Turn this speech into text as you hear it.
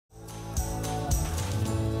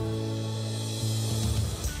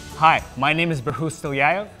Hi, my name is Behrouz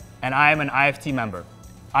Tilyayev, and I am an IFT member.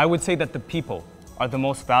 I would say that the people are the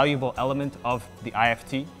most valuable element of the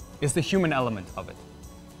IFT. It's the human element of it.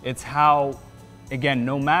 It's how, again,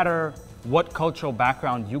 no matter what cultural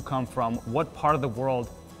background you come from, what part of the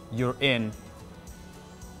world you're in,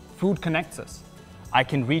 food connects us. I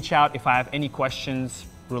can reach out if I have any questions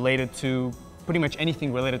related to pretty much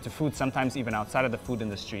anything related to food, sometimes even outside of the food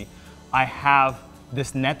industry. I have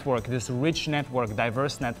this network, this rich network,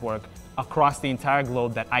 diverse network across the entire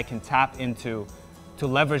globe that I can tap into to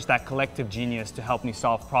leverage that collective genius to help me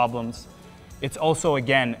solve problems. It's also,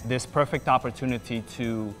 again, this perfect opportunity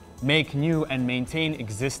to make new and maintain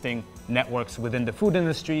existing networks within the food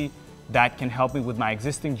industry that can help me with my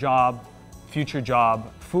existing job, future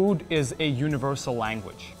job. Food is a universal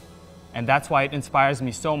language, and that's why it inspires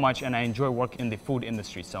me so much, and I enjoy working in the food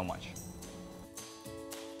industry so much.